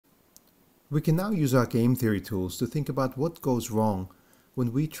We can now use our game theory tools to think about what goes wrong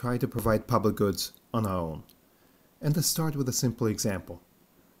when we try to provide public goods on our own. And let's start with a simple example.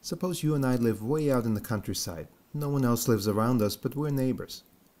 Suppose you and I live way out in the countryside. No one else lives around us, but we're neighbors.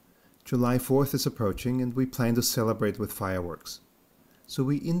 July 4th is approaching and we plan to celebrate with fireworks. So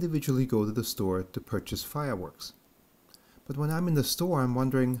we individually go to the store to purchase fireworks. But when I'm in the store, I'm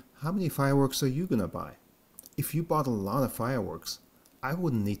wondering, how many fireworks are you gonna buy? If you bought a lot of fireworks, I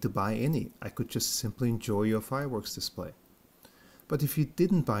wouldn't need to buy any. I could just simply enjoy your fireworks display. But if you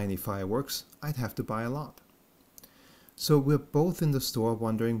didn't buy any fireworks, I'd have to buy a lot. So we're both in the store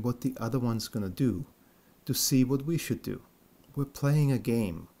wondering what the other one's gonna do to see what we should do. We're playing a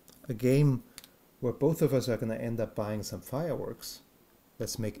game where both of us are gonna end up buying some fireworks.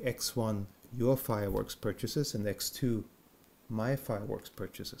 Let's make X1 your fireworks purchases and X2 my fireworks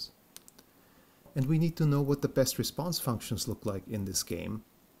purchases. And we need to know what the best response functions look like in this game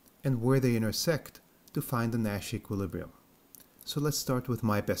and where they intersect to find the Nash equilibrium. So let's start with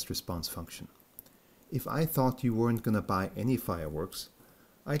my best response function. If I thought you weren't going to buy any fireworks,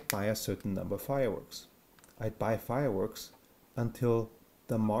 I'd buy a certain number of fireworks. I'd buy fireworks until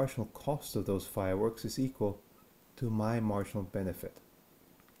the marginal cost of those fireworks is equal to my marginal benefit.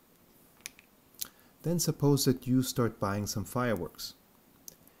 Then suppose that you start buying some fireworks.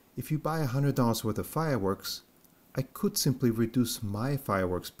 If you buy $100 worth of fireworks, I could simply reduce my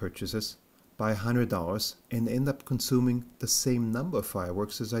fireworks purchases by $100 and end up consuming the same number of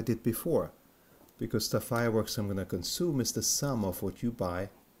fireworks as I did before, because the fireworks I'm going to consume is the sum of what you buy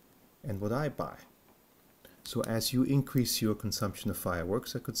and what I buy. So as you increase your consumption of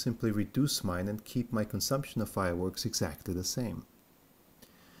fireworks, I could simply reduce mine and keep my consumption of fireworks exactly the same.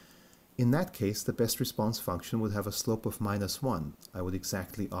 In that case, the best response function would have a slope of -1. I would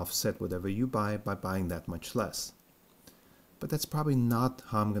exactly offset whatever you buy by buying that much less. But that's probably not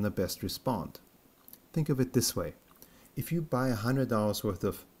how I'm going to best respond. Think of it this way. If you buy $100 worth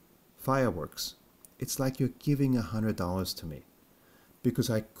of fireworks, it's like you're giving $100 to me,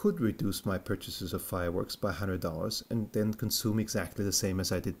 because I could reduce my purchases of fireworks by $100 and then consume exactly the same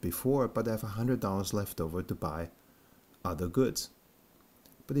as I did before, but I have $100 left over to buy other goods.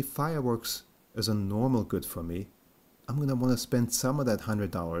 But if fireworks is a normal good for me, I'm going to want to spend some of that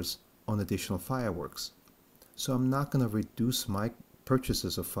 $100 on additional fireworks. So I'm not going to reduce my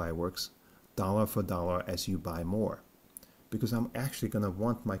purchases of fireworks dollar for dollar as you buy more, because I'm actually going to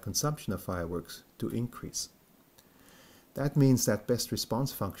want my consumption of fireworks to increase. That means that best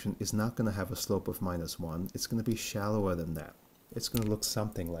response function is not going to have a slope of -1. It's going to be shallower than that. It's going to look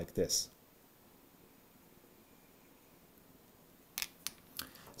something like this.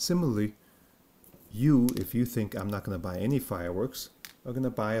 Similarly, you, if you think I'm not going to buy any fireworks, are going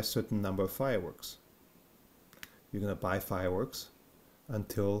to buy a certain number of fireworks. You're going to buy fireworks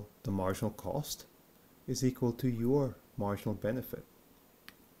until the marginal cost is equal to your marginal benefit.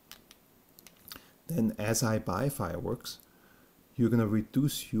 Then as I buy fireworks, you're going to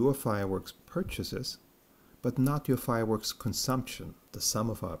reduce your fireworks purchases, but not your fireworks consumption, the sum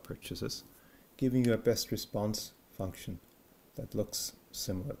of our purchases, giving you a best response function that looks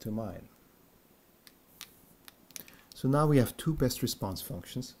similar to mine. So now we have two best response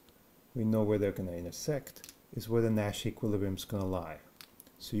functions. We know where they're going to intersect, is where the Nash equilibrium is going to lie.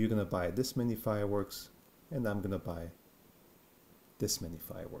 So you're going to buy this many fireworks, and I'm going to buy this many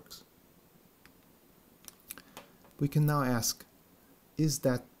fireworks. We can now ask, is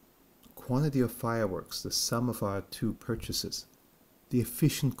that quantity of fireworks, the sum of our two purchases, the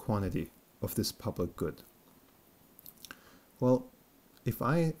efficient quantity of this public good? Well, if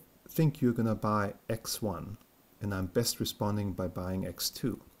I think you're going to buy X1 and I'm best responding by buying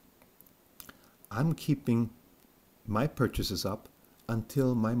X2, I'm keeping my purchases up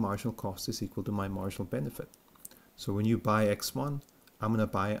until my marginal cost is equal to my marginal benefit. So when you buy X1, I'm going to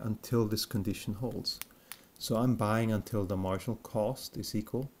buy until this condition holds. So I'm buying until the marginal cost is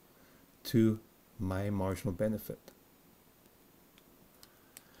equal to my marginal benefit.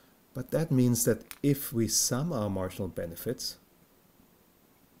 But that means that if we sum our marginal benefits,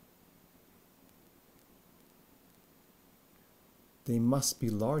 they must be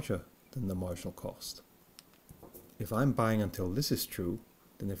larger than the marginal cost. If I'm buying until this is true,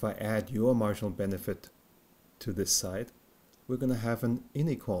 then if I add your marginal benefit to this side, we're going to have an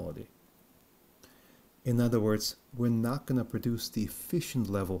inequality. In other words, we're not going to produce the efficient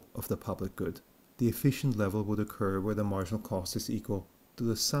level of the public good. The efficient level would occur where the marginal cost is equal to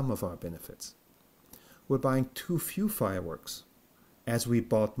the sum of our benefits. We're buying too few fireworks. As we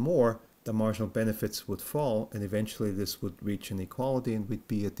bought more, the marginal benefits would fall, and eventually this would reach an equality and we'd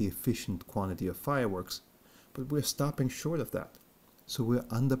be at the efficient quantity of fireworks. But we're stopping short of that. So we're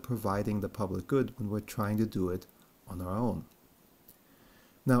under-providing the public good when we're trying to do it on our own.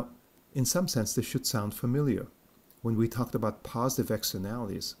 Now, in some sense, this should sound familiar. When we talked about positive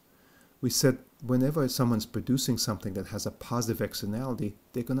externalities, we said whenever someone's producing something that has a positive externality,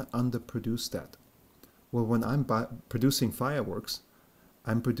 they're going to underproduce that. Well, when I'm producing fireworks,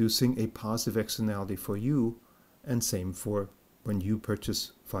 I'm producing a positive externality for you, and same for when you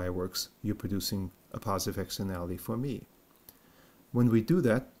purchase fireworks, you're producing a positive externality for me. When we do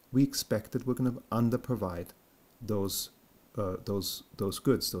that, we expect that we're going to underprovide those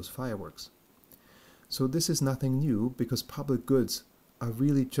goods, those fireworks. So this is nothing new, because public goods are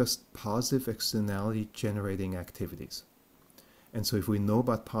really just positive externality generating activities. And so if we know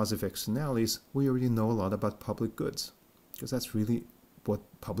about positive externalities, we already know a lot about public goods, because that's really what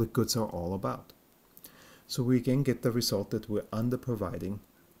public goods are all about. So we again get the result that we're underproviding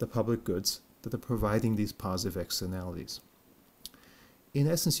the public goods that are providing these positive externalities. In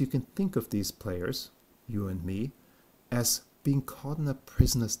essence, you can think of these players, you and me, as being caught in a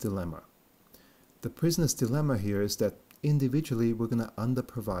prisoner's dilemma. The prisoner's dilemma here is that individually we're going to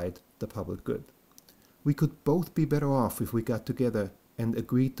underprovide the public good. We could both be better off if we got together and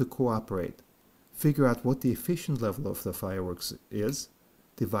agreed to cooperate, figure out what the efficient level of the fireworks is,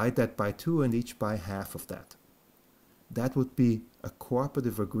 divide that by 2 and each buy half of that. That would be a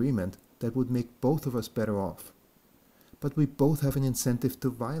cooperative agreement that would make both of us better off. But we both have an incentive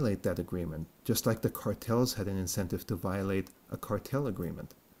to violate that agreement, just like the cartels had an incentive to violate a cartel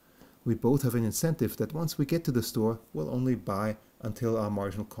agreement. We both have an incentive that once we get to the store, we'll only buy until our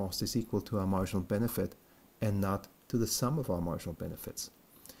marginal cost is equal to our marginal benefit and not to the sum of our marginal benefits.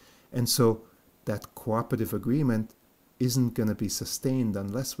 And so that cooperative agreement isn't going to be sustained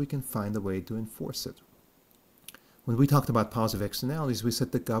unless we can find a way to enforce it. When we talked about positive externalities, we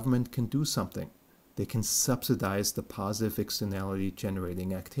said the government can do something. They can subsidize the positive externality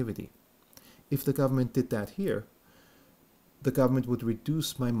generating activity. If the government did that here, the government would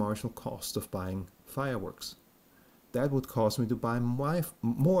reduce my marginal cost of buying fireworks. That would cause me to buy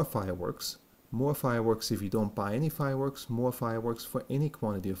more fireworks. More fireworks if you don't buy any fireworks, more fireworks for any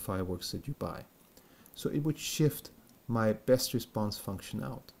quantity of fireworks that you buy. So it would shift my best response function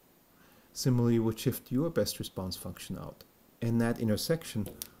out. Similarly, it would shift your best response function out. And that intersection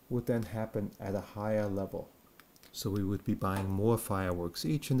would then happen at a higher level. So we would be buying more fireworks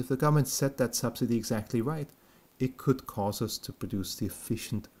each, and if the government set that subsidy exactly right, it could cause us to produce the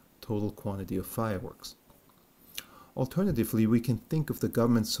efficient total quantity of fireworks. Alternatively, we can think of the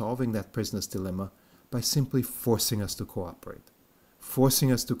government solving that prisoner's dilemma by simply forcing us to cooperate.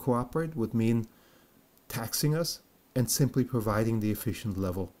 Forcing us to cooperate would mean taxing us and simply providing the efficient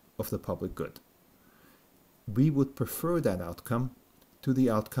level of the public good. We would prefer that outcome to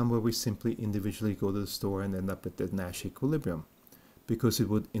the outcome where we simply individually go to the store and end up at the Nash equilibrium, because it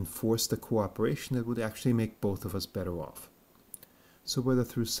would enforce the cooperation that would actually make both of us better off. So whether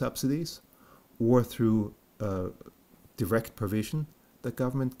through subsidies or through direct provision, the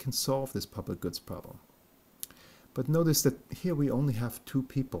government can solve this public goods problem. But notice that here we only have 2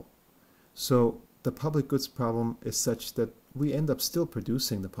 people. So the public goods problem is such that we end up still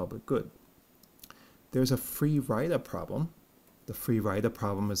producing the public good. There's a free rider problem. The free rider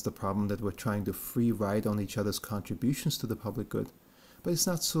problem is the problem that we're trying to free ride on each other's contributions to the public good, but it's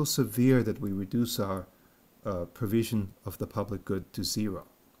not so severe that we reduce our provision of the public good to 0.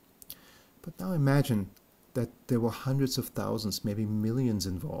 But now imagine that there were hundreds of thousands, maybe millions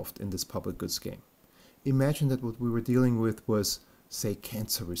involved in this public goods game. Imagine that what we were dealing with was, say,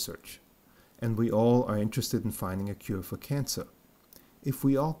 cancer research, and we all are interested in finding a cure for cancer. If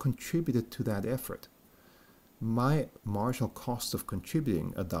we all contributed to that effort, my marginal cost of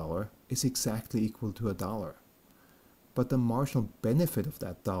contributing $1 is exactly equal to $1. But the marginal benefit of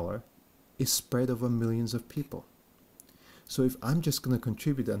that dollar is spread over millions of people. So if I'm just going to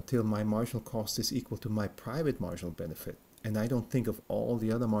contribute until my marginal cost is equal to my private marginal benefit, and I don't think of all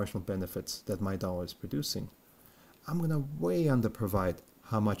the other marginal benefits that my dollar is producing, I'm going to way underprovide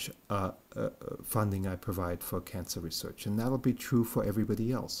how much funding I provide for cancer research. And that'll be true for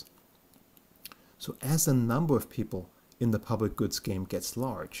everybody else. So as the number of people in the public goods game gets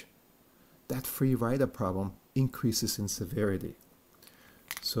large, that free rider problem increases in severity.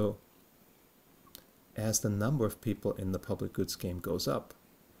 So as the number of people in the public goods game goes up,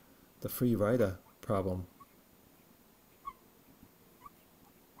 the free rider problem,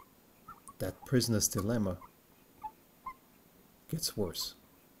 that prisoner's dilemma, gets worse.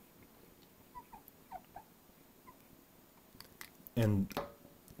 And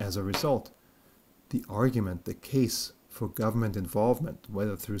as a result, the argument, the case for government involvement,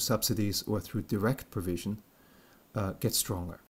 whether through subsidies or through direct provision, gets stronger.